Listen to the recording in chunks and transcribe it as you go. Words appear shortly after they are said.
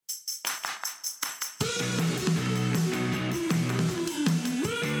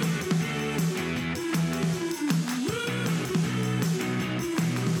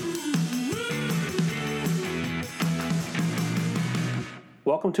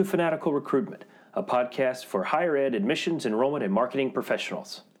Welcome to Fanatical Recruitment, a podcast for higher ed admissions, enrollment, and marketing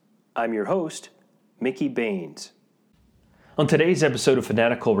professionals. I'm your host, Mickey Baines. On today's episode of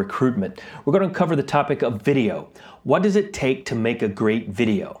Fanatical Recruitment, we're going to cover the topic of video. What does it take to make a great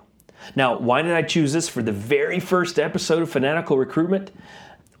video? Now, why did I choose this for the very first episode of Fanatical Recruitment?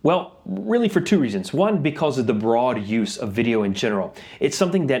 Well, really for two reasons. One, because of the broad use of video in general. It's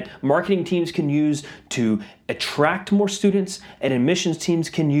something that marketing teams can use to attract more students and admissions teams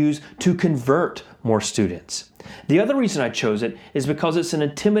can use to convert more students. The other reason I chose it is because it's an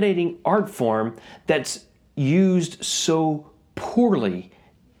intimidating art form that's used so poorly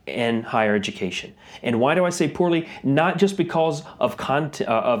in higher education. And why do I say poorly? Not just because of content,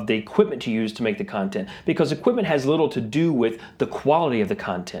 of the equipment to use to make the content, because equipment has little to do with the quality of the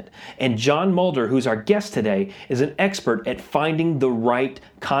content. And John Mulder, who's our guest today, is an expert at finding the right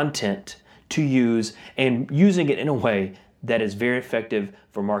content to use and using it in a way that is very effective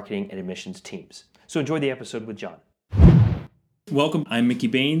for marketing and admissions teams. So enjoy the episode with John. Welcome, I'm Mickey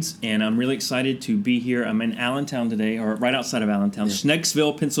Baines, and I'm really excited to be here. I'm in Allentown today, or right outside of Allentown,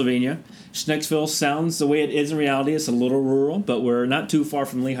 Schnecksville, Pennsylvania. Schnecksville sounds the way it is in reality. It's a little rural, but we're not too far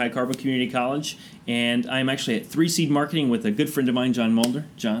from Lehigh-Carbon Community College, and I'm actually at 3 Seed Marketing with a good friend of mine, John Mulder.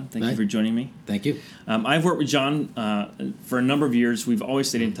 John, thank you for joining me. Thank you. I've worked with John for a number of years. We've always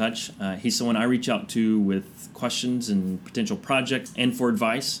stayed in touch. He's someone I reach out to with questions and potential projects and for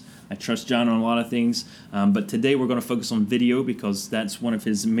advice. I trust John on a lot of things, but today we're going to focus on video because that's one of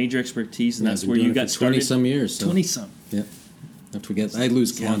his major expertise, and that's where you got started. 20-some years. So. 20-some. Yeah. I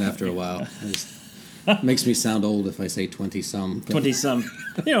lose count after a while. It makes me sound old if I say 20-some. 20-some.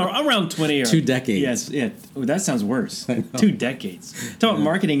 Around 20. Or, 2 decades. Yes, yeah. Oh, that sounds worse. 2 decades. Talk about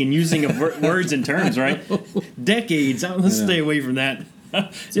marketing and using of words and terms, right? Decades. Let's stay away from that.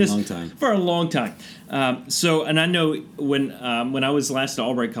 It's a long time. For a long time. And I know when I was last at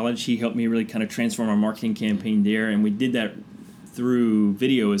Albright College, he helped me really kind of transform our marketing campaign there, and we did that through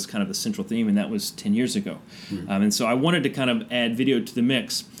video as kind of the central theme, and that was 10 years ago. Mm-hmm. And so I wanted to kind of add video to the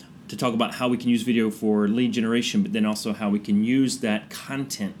mix to talk about how we can use video for lead generation, but then also how we can use that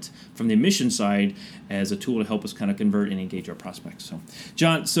content from the admission side as a tool to help us kind of convert and engage our prospects. So,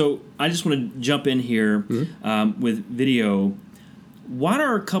 John, I just want to jump in here with video. What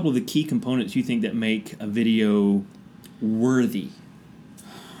are a couple of the key components you think that make a video worthy?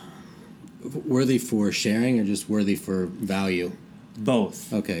 Worthy for sharing or just worthy for value?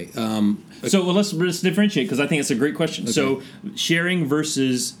 Both. Okay. Let's differentiate because I think it's a great question. Okay. So sharing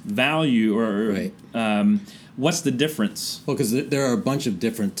versus value, what's the difference? Well, because there are a bunch of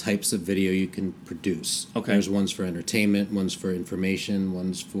different types of video you can produce. Okay. There's ones for entertainment, ones for information,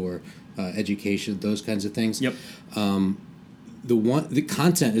 ones for education, those kinds of things. Yep. The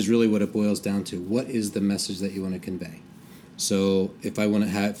content is really what it boils down to. What is the message that you want to convey? So if I want to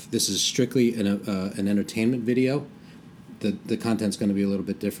have, this is strictly an entertainment video, the content's going to be a little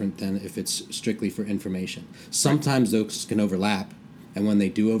bit different than if it's strictly for information. Sometimes those can overlap, and when they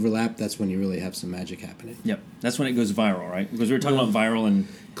do overlap, that's when you really have some magic happening. Yep, that's when it goes viral, right? Because we were talking about viral and...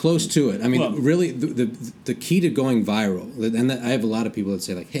 Close to it. I mean, really, the key to going viral, and I have a lot of people that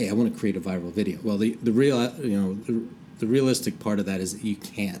say, like, hey, I want to create a viral video. Well, the realistic part of that is that you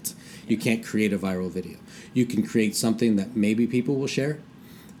can't. You can't create a viral video. You can create something that maybe people will share.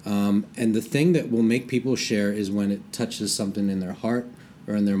 And the thing that will make people share is when it touches something in their heart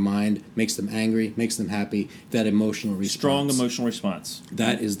or in their mind, makes them angry, makes them happy, that emotional response. Strong emotional response.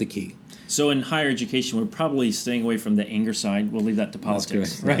 That is the key. So in higher education, we're probably staying away from the anger side. We'll leave that to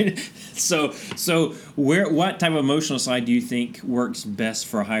politics, right? So what type of emotional side do you think works best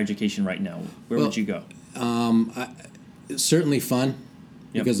for higher education right now? Where would you go? Certainly fun,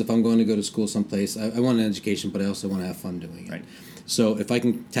 because if I'm going to go to school someplace, I want an education, but I also want to have fun doing it. Right. So if I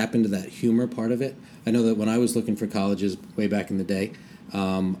can tap into that humor part of it, I know that when I was looking for colleges way back in the day,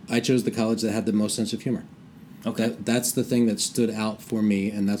 I chose the college that had the most sense of humor. Okay. That's the thing that stood out for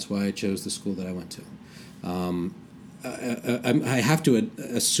me, and that's why I chose the school that I went to. I have to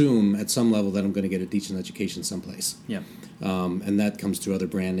assume at some level that I'm going to get a decent education someplace. Yeah. And that comes through other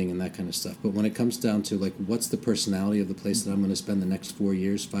branding and that kind of stuff. But when it comes down to, like, what's the personality of the place that I'm going to spend the next 4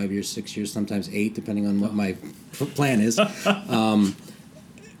 years, 5 years, 6 years, sometimes 8, depending on what my plan is, I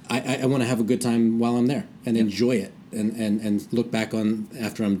want to have a good time while I'm there and enjoy it and look back on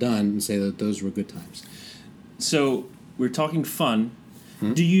after I'm done and say that those were good times. So we're talking fun.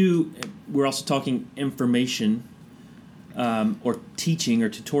 We're also talking information or teaching or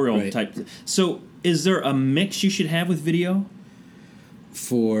tutorial type. So is there a mix you should have with video?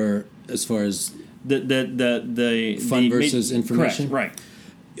 As far as the fun versus information? Correct, right.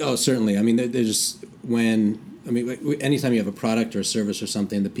 Oh, certainly. I mean, there's when I mean, anytime you have a product or a service or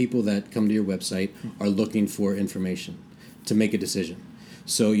something, the people that come to your website are looking for information to make a decision.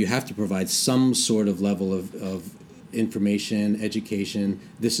 So you have to provide some sort of level of information, education.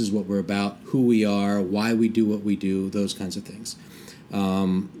 This is what we're about, who we are, why we do what we do, those kinds of things.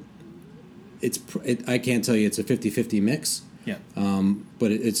 I can't tell you it's a 50-50 mix. Yeah.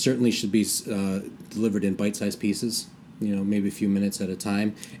 But it certainly should be delivered in bite-sized pieces, maybe a few minutes at a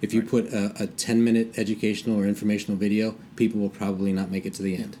time. If you put a 10-minute educational or informational video, people will probably not make it to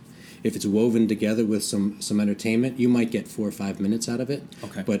the end. If it's woven together with some entertainment, you might get 4 or 5 minutes out of it.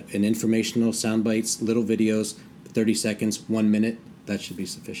 Okay. But an informational, sound bites, little videos, 30 seconds, 1 minute, that should be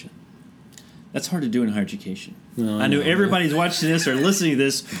sufficient. That's hard to do in higher education. No, I know everybody's watching this or listening to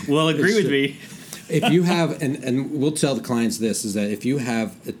this will agree with me. If you have, and we'll tell the clients this, is that if you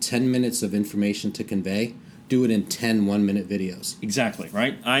have 10 minutes of information to convey, do it in 10 1-minute videos. Exactly,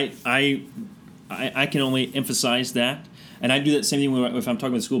 right? I can only emphasize that. And I do that same thing if I'm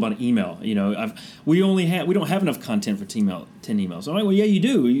talking with school about an email. We don't have enough content for 10 emails. I'm like, well, yeah, you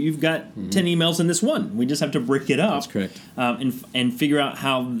do. You've got 10 emails in this one. We just have to break it up. That's correct. And figure out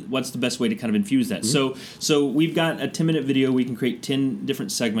what's the best way to kind of infuse that. So we've got a 10-minute video. We can create 10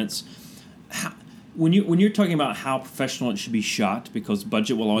 different segments. When you're talking about how professional it should be shot, because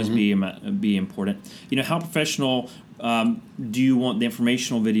budget will always be important. How professional do you want the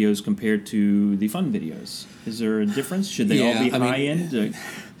informational videos compared to the fun videos? Is there a difference? Should they all be high end?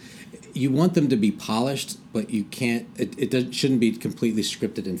 You want them to be polished, but you can't. It shouldn't be completely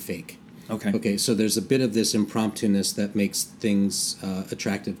scripted and fake. Okay. Okay. So there's a bit of this impromptu-ness that makes things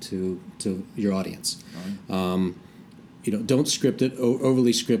attractive to your audience. Right. Don't script it,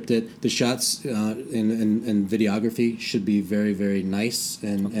 overly script it. The shots and videography should be very, very nice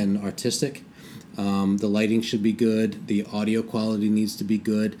and artistic. The lighting should be good. The audio quality needs to be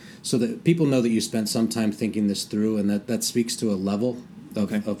good, so that people know that you spent some time thinking this through, and that speaks to a level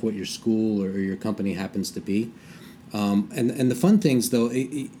of what your school or your company happens to be. And the fun things, though,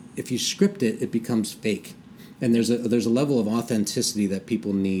 if you script it, it becomes fake. And there's a level of authenticity that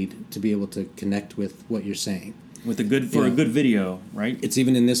people need to be able to connect with what you're saying. With a good video, right? It's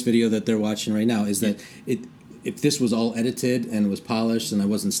even in this video that they're watching right now, is that if this was all edited and was polished and I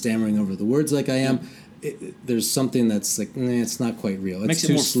wasn't stammering over the words like I am, there's something that's like, it's not quite real. It's Makes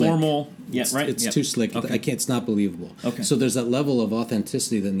too it more slick. Formal. Yeah, right. It's too slick. Okay. It's not believable. Okay. So there's that level of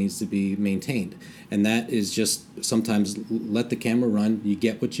authenticity that needs to be maintained. And that is just sometimes let the camera run. You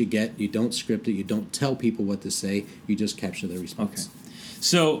get what you get. You don't script it. You don't tell people what to say. You just capture their response. Okay.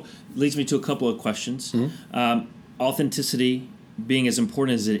 So leads me to a couple of questions. Authenticity being as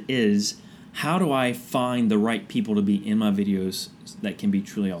important as it is, how do I find the right people to be in my videos that can be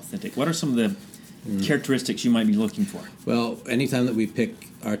truly authentic? What are some of the characteristics you might be looking for? Well, anytime that we pick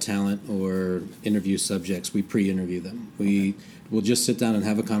our talent or interview subjects, we pre-interview them. We'll just sit down and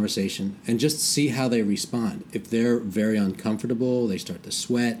have a conversation and just see how they respond. If they're very uncomfortable, they start to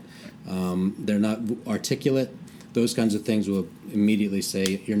sweat, they're not articulate, those kinds of things will immediately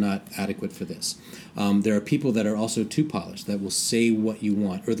say, you're not adequate for this. There are people that are also too polished that will say what you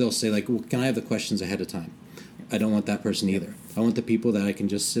want, or they'll say, like, well, can I have the questions ahead of time? I don't want that person either. I want the people that I can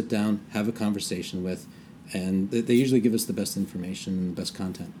just sit down, have a conversation with, and they usually give us the best information and best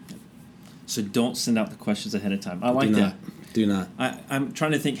content. So don't send out the questions ahead of time. I like that. Do not. I'm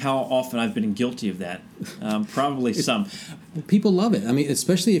trying to think how often I've been guilty of that. Probably some. People love it. I mean,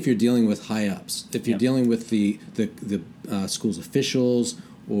 especially if you're dealing with high ups. If you're dealing with the school's officials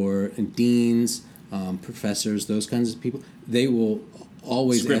or deans, professors, those kinds of people, they will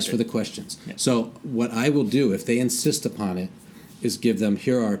always ask for the questions. Yeah. So what I will do, if they insist upon it, is give them,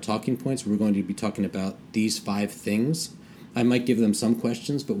 here are our talking points. We're going to be talking about these 5 things. I might give them some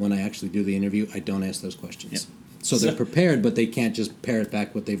questions, but when I actually do the interview, I don't ask those questions. Yeah. So they're prepared, but they can't just parrot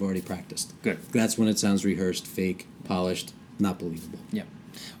back what they've already practiced. Good. That's when it sounds rehearsed, fake, polished, not believable. Yeah.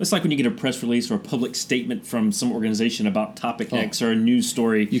 It's like when you get a press release or a public statement from some organization about topic X or a news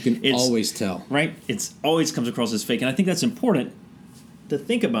story. You can always tell. Right? It always comes across as fake. And I think that's important to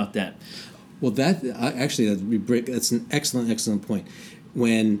think about that. Well, that's an excellent point.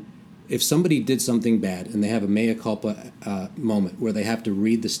 If somebody did something bad and they have a mea culpa moment where they have to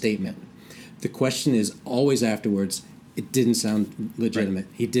read the statement, the question is always afterwards, it didn't sound legitimate.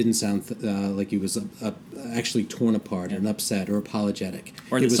 Right. He didn't sound like he was actually torn apart and upset or apologetic.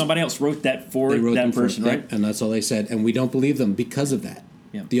 Or that somebody else wrote that for that person, right? And that's all they said. And we don't believe them because of that.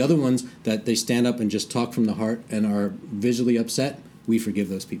 Yeah. The other ones that they stand up and just talk from the heart and are visually upset, we forgive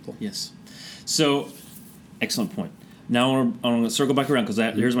those people. Yes. So, excellent point. Now I want to circle back around because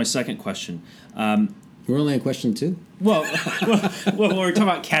here's my second question. Want We're only on question 2? Well, we're talking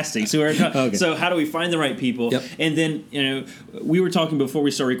about casting. So so how do we find the right people? Yep. And then, we were talking before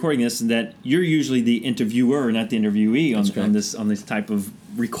we started recording this that you're usually the interviewer, not the interviewee on this type of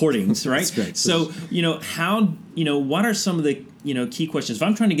recordings, right? That's correct. So, what are some of the, key questions? If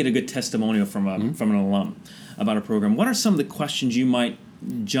I'm trying to get a good testimonial from an alum about a program, what are some of the questions you might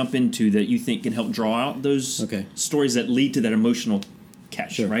jump into that you think can help draw out those stories that lead to that emotional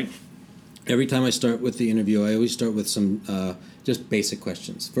catch, right? Every time I start with the interview, I always start with some just basic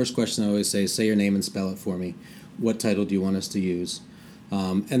questions. First question I always say your name and spell it for me. What title do you want us to use?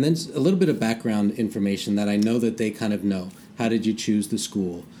 And then a little bit of background information that I know that they kind of know. How did you choose the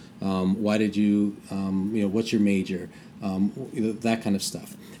school? Why did you, what's your major? That kind of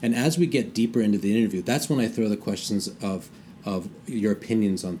stuff. And as we get deeper into the interview, that's when I throw the questions of your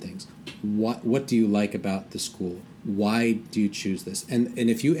opinions on things. What do you like about the school? Why do you choose this? And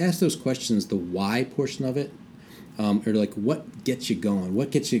if you ask those questions, the why portion of it, or like what gets you going, what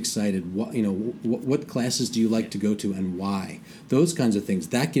gets you excited, what classes do you like to go to and why? Those kinds of things,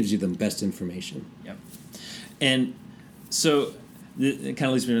 that gives you the best information. Yep. And so it kind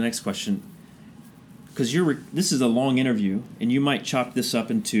of leads me to the next question. Because this is a long interview, and you might chop this up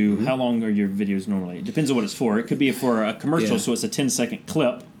into how long are your videos normally? It depends on what it's for. It could be for a commercial, so it's a 10-second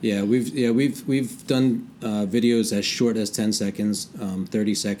clip. Yeah, we've done videos as short as 10 seconds,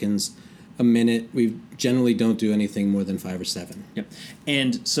 30 seconds, a minute. We generally don't do anything more than 5 or 7. Yep.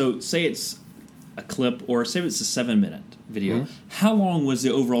 And so, say it's a clip, or say it's a 7-minute video. How long was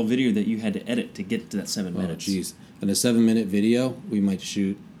the overall video that you had to edit to get to that 7 minutes? Oh, geez. In a 7-minute video, we might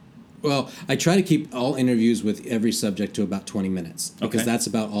shoot. Well, I try to keep all interviews with every subject to about 20 minutes because that's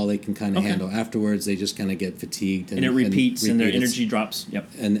about all they can kind of handle. Afterwards, they just kind of get fatigued. And it repeats and their energy drops. Yep.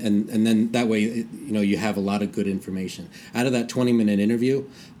 And then that way, you have a lot of good information. Out of that 20-minute interview,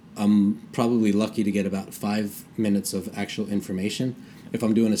 I'm probably lucky to get about 5 minutes of actual information. If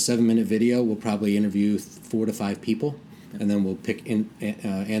I'm doing a 7-minute video, we'll probably interview 4 to 5 people, and then we'll pick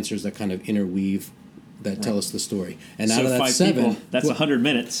answers that kind of interweave that tell us the story. And so out of that 5 7, people, that's 100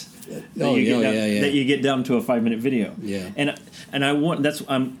 minutes. That you get down to a 5-minute video. Yeah. And I want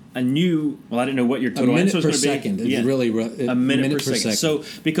I knew, well, I didn't know what your total answer was going to be. A minute per second. It's really a minute per second. So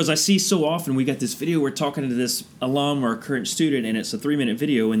because I see so often we got this video, we're talking to this alum or a current student, and it's a 3-minute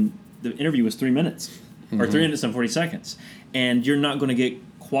video, and the interview was 3 minutes or 3 minutes and 40 seconds, and you're not going to get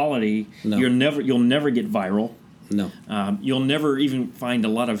quality. No. You'll never get viral. No. You'll never even find a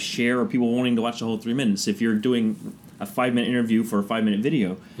lot of share or people wanting to watch the whole 3 minutes. If you're doing a 5-minute interview for a 5-minute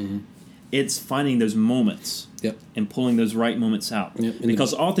video, it's finding those moments and pulling those right moments out. Yep.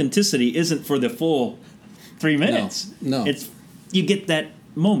 Because authenticity isn't for the full 3 minutes. No. It's you get that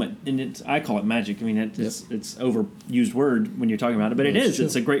moment, and I call it magic. I mean, it's overused word when you're talking about it, but it is. True.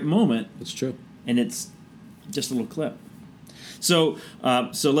 It's a great moment. It's true. And it's just a little clip. So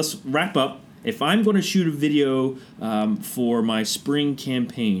let's wrap up. If I'm going to shoot a video for my spring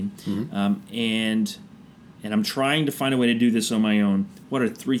campaign, and I'm trying to find a way to do this on my own, what are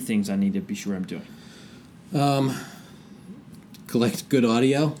 3 things I need to be sure I'm doing? Collect good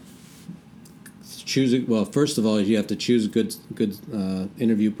audio. First of all, you have to choose a good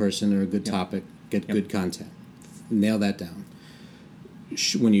interview person or a good topic. Get good content. Nail that down.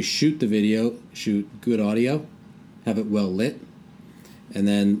 When you shoot the video, shoot good audio. Have it well lit. And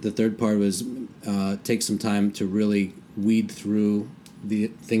then the third part was take some time to really weed through the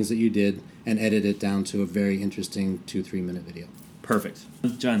things that you did and edit it down to a very interesting 2-3 minute video. Perfect.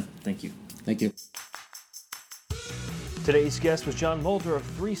 John, thank you. Thank you. Today's guest was John Mulder of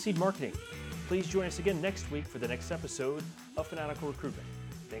 3 Seed Marketing. Please join us again next week for the next episode of Fanatical Recruitment.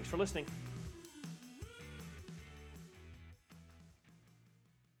 Thanks for listening.